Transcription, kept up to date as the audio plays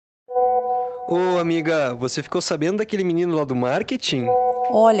Ô, amiga, você ficou sabendo daquele menino lá do marketing?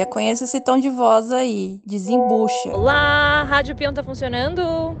 Olha, conheço esse tom de voz aí. Desembucha. Olá, Rádio Peão tá funcionando?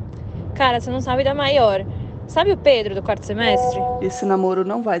 Cara, você não sabe da maior. Sabe o Pedro do quarto semestre? Esse namoro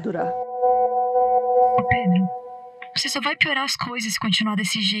não vai durar. Pedro, você só vai piorar as coisas se continuar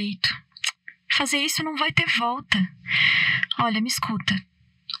desse jeito. Fazer isso não vai ter volta. Olha, me escuta.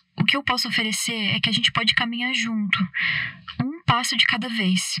 O que eu posso oferecer é que a gente pode caminhar junto. Um passo de cada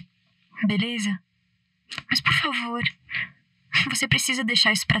vez. Beleza? Mas por favor, você precisa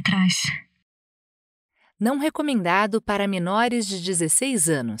deixar isso pra trás. Não recomendado para menores de 16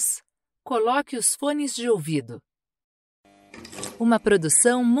 anos. Coloque os fones de ouvido. Uma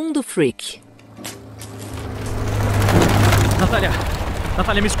produção Mundo Freak.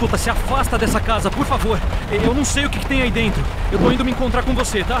 Natália, me escuta, se afasta dessa casa, por favor. Eu não sei o que tem aí dentro. Eu tô indo me encontrar com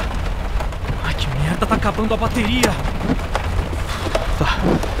você, tá? Ai, que merda, tá acabando a bateria.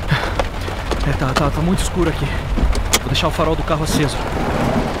 Tá muito escuro aqui. Vou deixar o farol do carro aceso.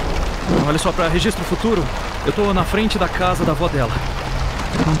 Olha só, pra registro futuro, eu tô na frente da casa da avó dela.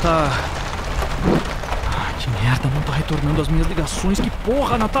 Não tá... Ai, que merda, não tá retornando as minhas ligações. Que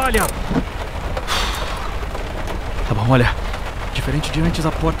porra, Natália! Tá bom, olha. Diferente de antes,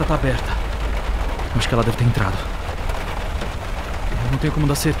 a porta tá aberta. Acho que ela deve ter entrado. Eu não tenho como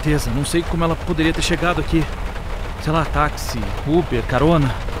dar certeza. Não sei como ela poderia ter chegado aqui. Sei lá, táxi, Uber, carona.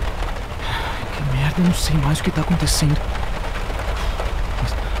 Que merda, eu não sei mais o que tá acontecendo.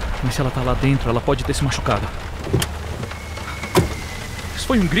 Mas se ela tá lá dentro, ela pode ter se machucado. Isso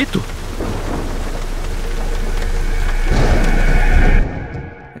foi um grito?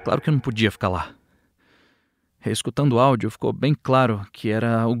 É claro que eu não podia ficar lá. Reescutando o áudio, ficou bem claro que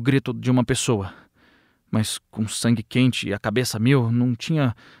era o grito de uma pessoa. Mas com sangue quente e a cabeça mil, não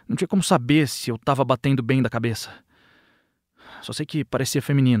tinha como saber se eu estava batendo bem da cabeça. Só sei que parecia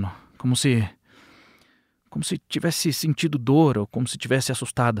feminino, como se tivesse sentido dor ou como se tivesse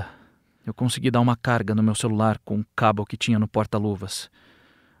assustada. Eu consegui dar uma carga no meu celular com o cabo que tinha no porta-luvas.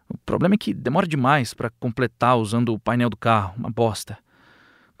 O problema é que demora demais para completar usando o painel do carro, uma bosta.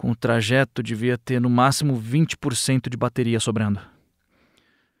 Com o trajeto, devia ter no máximo 20% de bateria sobrando.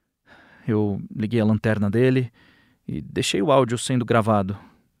 Eu liguei a lanterna dele e deixei o áudio sendo gravado.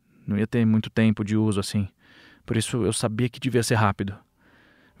 Não ia ter muito tempo de uso assim. Por isso eu sabia que devia ser rápido.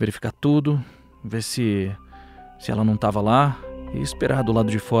 Verificar tudo, ver se ela não estava lá e esperar do lado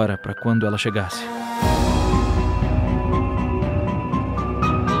de fora para quando ela chegasse.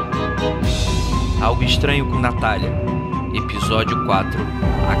 Algo Estranho com Natália. Episódio 4.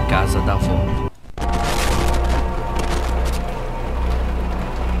 A Casa da Avó.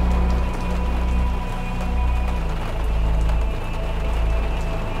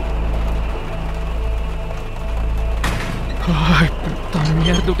 Ai, puta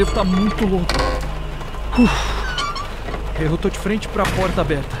merda, eu devo estar muito louco. Eu tô de frente pra porta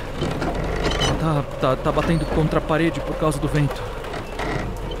aberta. Tá batendo contra a parede por causa do vento.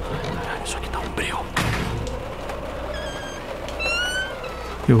 Ai, caralho, isso aqui tá um breu.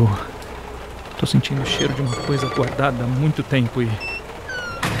 Eu tô sentindo o cheiro de uma coisa guardada há muito tempo e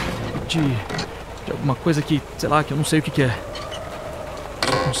de alguma coisa que, sei lá, que eu não sei o que é.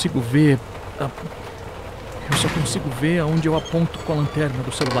 Eu só consigo ver aonde eu aponto com a lanterna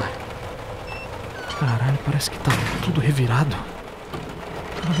do celular. Caralho, parece que tá tudo revirado.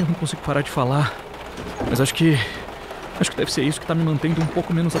 Eu não consigo parar de falar. Mas acho que deve ser isso que tá me mantendo um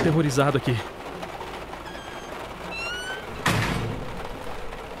pouco menos aterrorizado aqui.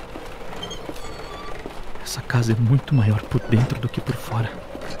 Essa casa é muito maior por dentro do que por fora.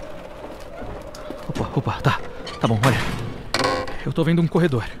 Opa, tá bom, olha. Eu tô vendo um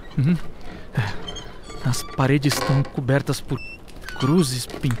corredor. As paredes estão cobertas por cruzes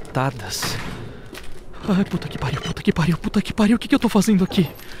pintadas. Ai, puta que pariu. O que eu tô fazendo aqui?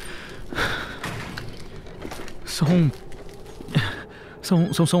 São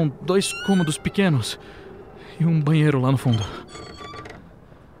 2 cômodos pequenos e um banheiro lá no fundo.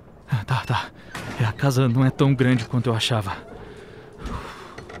 Tá. A casa não é tão grande quanto eu achava.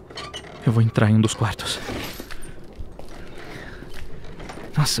 Eu vou entrar em um dos quartos.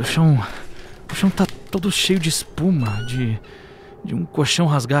 Nossa, o chão tá todo cheio de espuma, de um colchão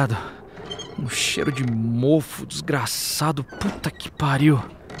rasgado. Um cheiro de mofo desgraçado. Puta que pariu.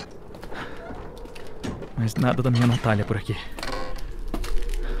 Mas nada da minha Natália por aqui.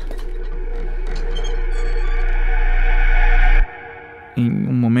 Em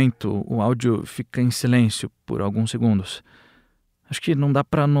um momento, o áudio fica em silêncio por alguns segundos. Acho que não dá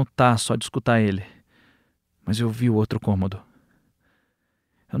pra notar só de escutar ele. Mas eu vi o outro cômodo.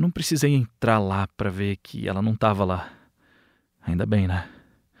 Eu não precisei entrar lá pra ver que ela não estava lá. Ainda bem, né?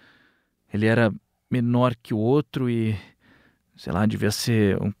 Ele era menor que o outro e, sei lá, devia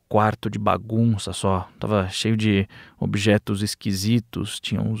ser um quarto de bagunça só. Tava cheio de objetos esquisitos,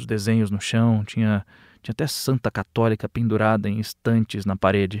 tinha uns desenhos no chão, tinha até Santa Católica pendurada em estantes na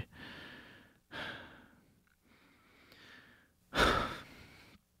parede.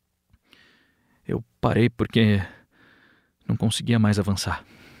 Eu parei porque não conseguia mais avançar.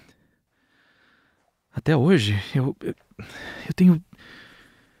 Até hoje, eu tenho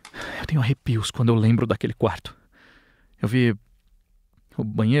arrepios quando eu lembro daquele quarto. Eu vi o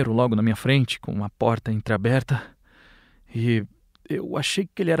banheiro logo na minha frente, com a porta entreaberta, e eu achei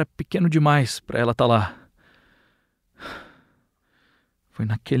que ele era pequeno demais para ela estar lá. Foi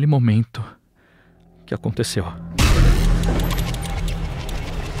naquele momento que aconteceu.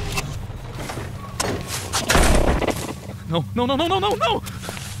 Não!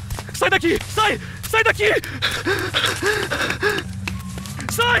 Sai daqui! Sai daqui!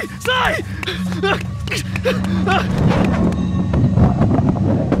 Sai!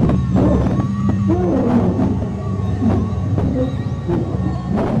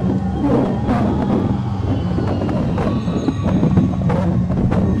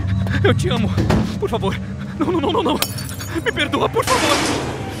 Eu te amo. Por favor. Não. Me perdoa, por favor.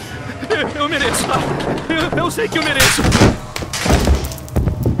 Eu mereço, tá? Eu sei que eu mereço.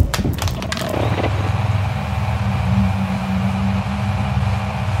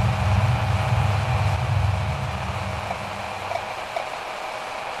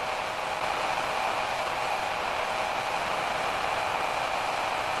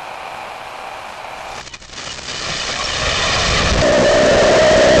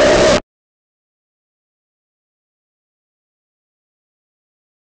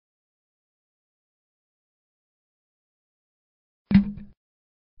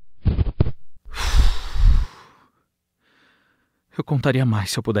 Eu contaria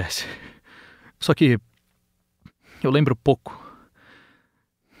mais se eu pudesse. Só que eu lembro pouco.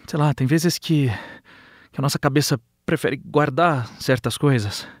 Sei lá, tem vezes que a nossa cabeça prefere guardar certas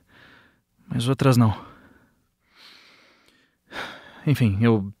coisas, mas outras não. Enfim,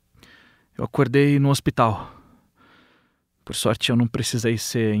 eu acordei no hospital. Por sorte eu não precisei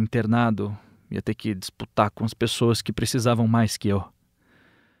ser internado. Ia ter que disputar com as pessoas que precisavam mais que eu.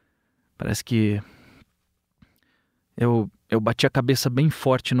 Parece que eu bati a cabeça bem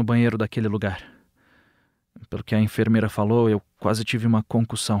forte no banheiro daquele lugar. Pelo que a enfermeira falou, eu quase tive uma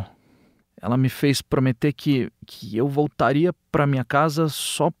concussão. Ela me fez prometer que eu voltaria para minha casa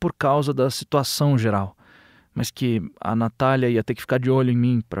só por causa da situação geral, mas que a Natália ia ter que ficar de olho em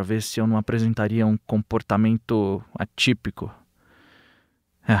mim para ver se eu não apresentaria um comportamento atípico.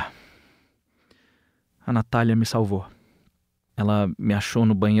 A Natália me salvou. Ela me achou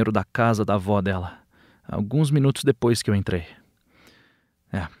no banheiro da casa da avó dela, alguns minutos depois que eu entrei.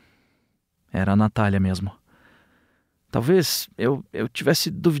 Era a Natália mesmo. Talvez eu tivesse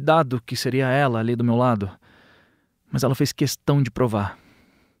duvidado que seria ela ali do meu lado, mas ela fez questão de provar.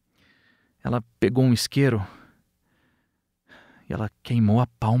 Ela pegou um isqueiro e ela queimou a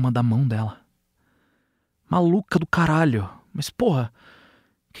palma da mão dela. Maluca do caralho! Mas porra,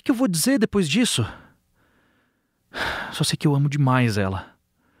 o que eu vou dizer depois disso? Só sei que eu amo demais ela.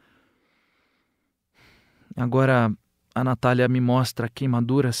 Agora a Natália me mostra a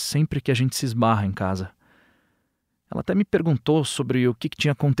queimadura sempre que a gente se esbarra em casa. Ela até me perguntou sobre o que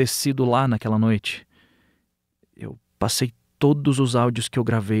tinha acontecido lá naquela noite. Eu passei todos os áudios que eu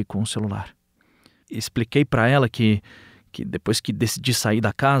gravei com o celular. Expliquei para ela que depois que decidi sair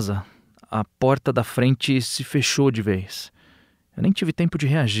da casa, a porta da frente se fechou de vez. Eu nem tive tempo de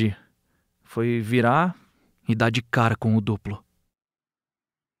reagir. Foi virar e dar de cara com o duplo.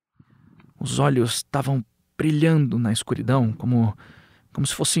 Os olhos estavam brilhando na escuridão, como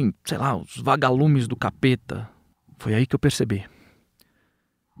se fossem, sei lá, os vagalumes do capeta. Foi aí que eu percebi.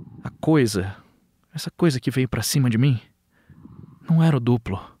 Essa coisa que veio pra cima de mim, não era o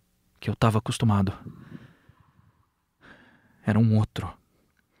duplo que eu estava acostumado. Era um outro.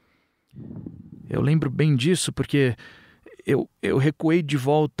 Eu lembro bem disso porque eu recuei de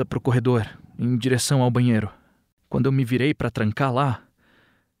volta pro corredor, em direção ao banheiro. Quando eu me virei pra trancar lá,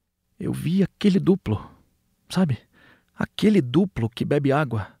 eu vi aquele duplo, sabe? Aquele duplo que bebe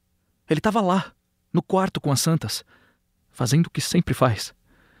água. Ele estava lá, no quarto com as santas, fazendo o que sempre faz,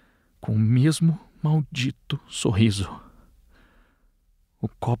 com o mesmo maldito sorriso. O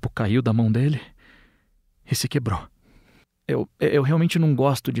copo caiu da mão dele e se quebrou. Eu realmente não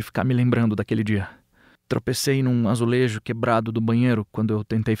gosto de ficar me lembrando daquele dia. Tropecei num azulejo quebrado do banheiro quando eu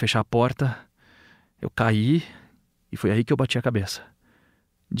tentei fechar a porta. Eu caí e foi aí que eu bati a cabeça.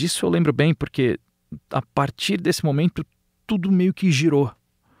 Disso eu lembro bem porque, a partir desse momento, tudo meio que girou.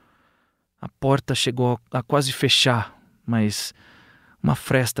 A porta chegou a quase fechar, mas uma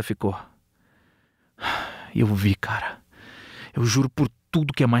fresta ficou. E eu vi, cara. Eu juro por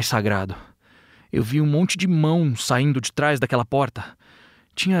tudo que é mais sagrado. Eu vi um monte de mão saindo de trás daquela porta.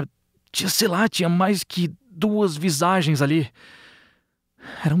 Tinha mais que 2 visagens ali.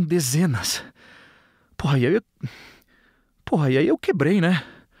 Eram dezenas. E aí eu quebrei, né?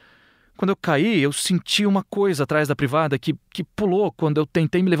 Quando eu caí, eu senti uma coisa atrás da privada que pulou quando eu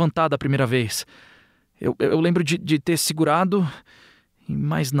tentei me levantar da primeira vez. Eu lembro de ter segurado e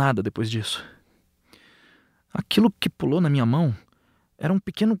mais nada depois disso. Aquilo que pulou na minha mão era um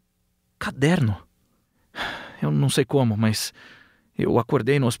pequeno caderno. Eu não sei como, mas eu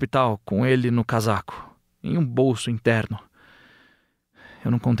acordei no hospital com ele no casaco, em um bolso interno.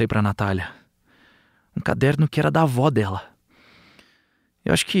 Eu não contei pra Natália. Um caderno que era da avó dela.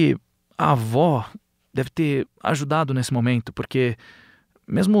 Eu acho que a avó deve ter ajudado nesse momento, porque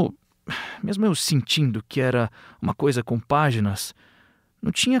mesmo eu sentindo que era uma coisa com páginas,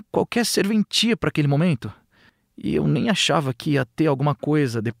 não tinha qualquer serventia para aquele momento. E eu nem achava que ia ter alguma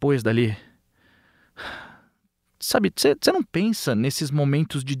coisa depois dali. Sabe, você não pensa nesses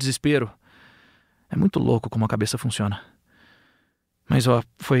momentos de desespero. É muito louco como a cabeça funciona. Mas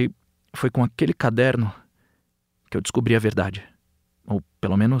foi com aquele caderno que eu descobri a verdade. Ou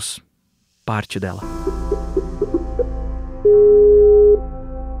pelo menos parte dela.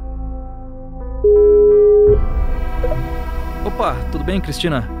 Opa, tudo bem,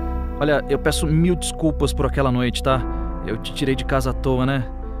 Cristina? Olha, eu peço 1000 desculpas por aquela noite, tá? Eu te tirei de casa à toa, né?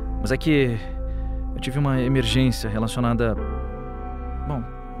 Mas é que eu tive uma emergência relacionada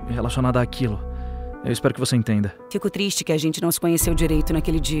àquilo. Eu espero que você entenda. Fico triste que a gente não se conheceu direito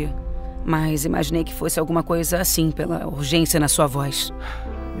naquele dia. Mas imaginei que fosse alguma coisa assim, pela urgência na sua voz.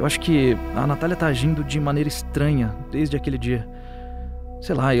 Eu acho que a Natália tá agindo de maneira estranha desde aquele dia.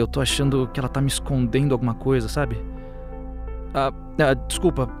 Sei lá, eu tô achando que ela tá me escondendo alguma coisa, sabe?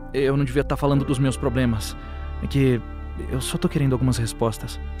 Desculpa, eu não devia estar falando dos meus problemas. É que eu só tô querendo algumas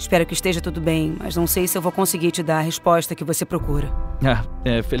respostas. Espero que esteja tudo bem, mas não sei se eu vou conseguir te dar a resposta que você procura.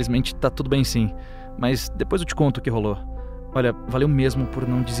 Felizmente tá tudo bem sim. Mas depois eu te conto o que rolou. Olha, valeu mesmo por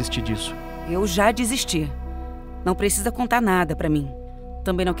não desistir disso. Eu já desisti. Não precisa contar nada pra mim.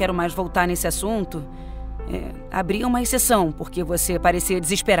 Também não quero mais voltar nesse assunto. Abri uma exceção porque você parecia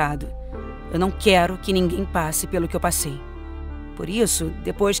desesperado. Eu não quero que ninguém passe pelo que eu passei. Por isso,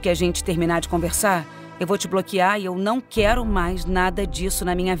 depois que a gente terminar de conversar, eu vou te bloquear e eu não quero mais nada disso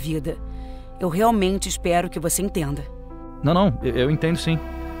na minha vida. Eu realmente espero que você entenda. Não, eu entendo sim.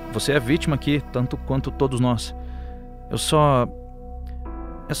 Você é vítima aqui, tanto quanto todos nós. É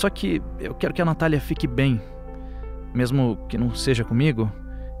só que eu quero que a Natália fique bem. Mesmo que não seja comigo,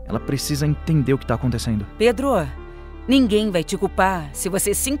 ela precisa entender o que está acontecendo. Pedro, ninguém vai te culpar se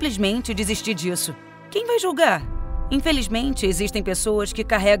você simplesmente desistir disso. Quem vai julgar? Infelizmente, existem pessoas que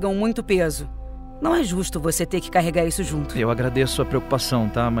carregam muito peso. Não é justo você ter que carregar isso junto. Eu agradeço a preocupação,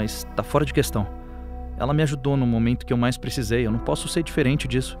 tá? Mas tá fora de questão. Ela me ajudou no momento que eu mais precisei. Eu não posso ser diferente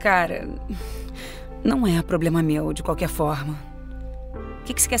disso. Cara, não é problema meu, de qualquer forma. O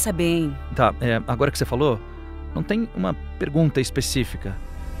que você quer saber, hein? Tá, agora que você falou, não tem uma pergunta específica.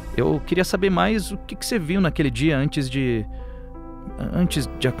 Eu queria saber mais o que você viu naquele dia antes de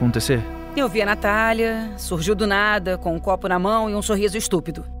acontecer. Eu vi a Natália, surgiu do nada, com um copo na mão e um sorriso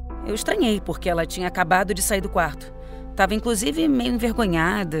estúpido. Eu estranhei, porque ela tinha acabado de sair do quarto. Tava, inclusive, meio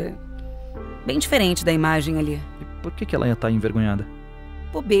envergonhada. Bem diferente da imagem ali. E por que ela ia estar envergonhada?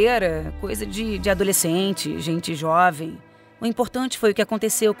 Bobeira, coisa de adolescente, gente jovem. O importante foi o que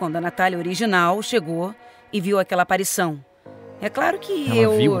aconteceu quando a Natália original chegou e viu aquela aparição. É claro que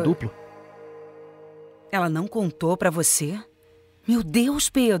Ela viu o duplo? Ela não contou pra você? Meu Deus,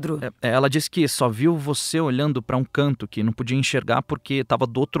 Pedro! Ela disse que só viu você olhando pra um canto que não podia enxergar porque estava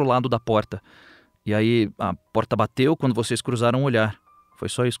do outro lado da porta. E aí a porta bateu quando vocês cruzaram o olhar. Foi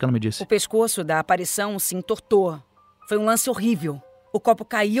só isso que ela me disse. O pescoço da aparição se entortou. Foi um lance horrível. O copo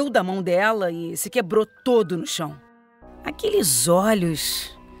caiu da mão dela e se quebrou todo no chão. Aqueles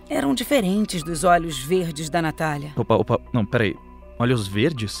olhos eram diferentes dos olhos verdes da Natália. Opa, não, peraí. Olhos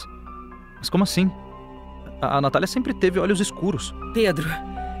verdes? Mas como assim? A Natália sempre teve olhos escuros. Pedro,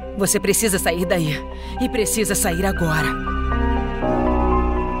 você precisa sair daí. E precisa sair agora.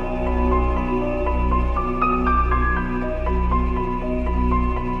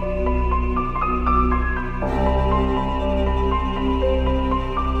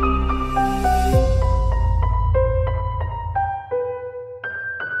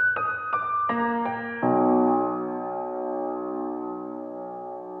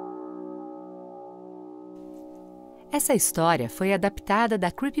 Essa história foi adaptada da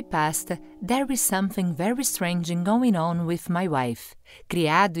creepypasta There is Something Very Strange Going On With My Wife,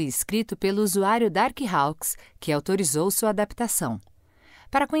 criado e escrito pelo usuário Darkhawks, que autorizou sua adaptação.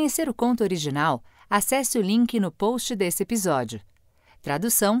 Para conhecer o conto original, acesse o link no post desse episódio.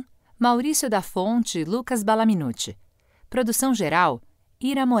 Tradução: Maurício da Fonte e Lucas Balaminuti. Produção geral: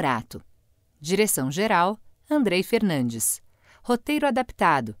 Ira Morato. Direção geral: Andrei Fernandes. Roteiro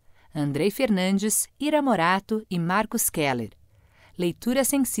adaptado: Andrei Fernandes, Ira Morato e Marcos Keller. Leitura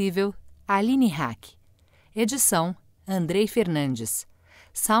sensível: Aline Hack. Edição: Andrei Fernandes.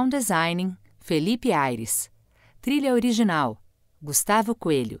 Sound designing: Felipe Aires. Trilha original: Gustavo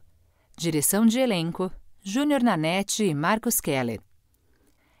Coelho. Direção de elenco: Júnior Nanete e Marcos Keller.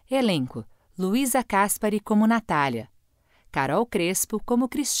 Elenco: Luísa Caspari como Natália, Carol Crespo como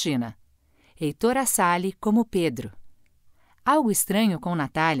Cristina, Heitor Assali como Pedro. Algo Estranho com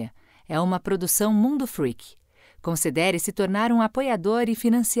Natália é uma produção Mundo Freak. Considere se tornar um apoiador e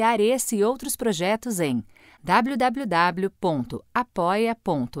financiar esse e outros projetos em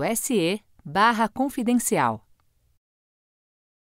www.apoia.se/confidencial.